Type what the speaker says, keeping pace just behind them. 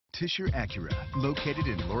Fisher Acura, located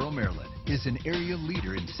in Laurel, Maryland, is an area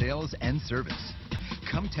leader in sales and service.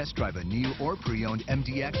 Come test drive a new or pre-owned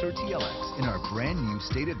MDX or TLX in our brand new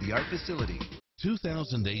state-of-the-art facility.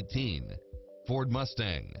 2018 Ford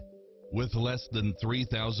Mustang. With less than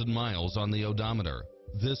 3,000 miles on the odometer,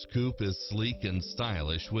 this coupe is sleek and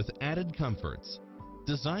stylish with added comforts.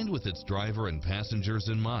 Designed with its driver and passengers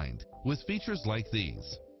in mind, with features like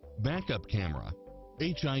these: backup camera,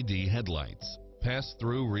 HID headlights,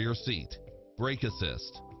 pass-through rear seat, brake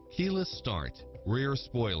assist, keyless start, rear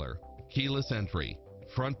spoiler, keyless entry,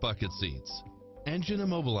 front bucket seats, engine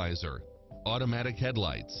immobilizer, automatic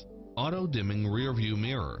headlights, auto-dimming rear view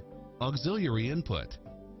mirror, auxiliary input,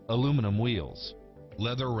 aluminum wheels,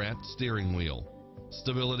 leather-wrapped steering wheel,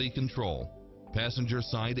 stability control, passenger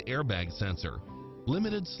side airbag sensor,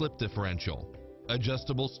 limited slip differential,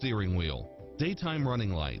 adjustable steering wheel, daytime running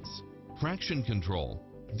lights, traction control.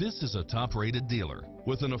 This is a top-rated dealer.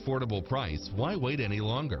 With an affordable price, why wait any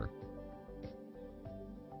longer?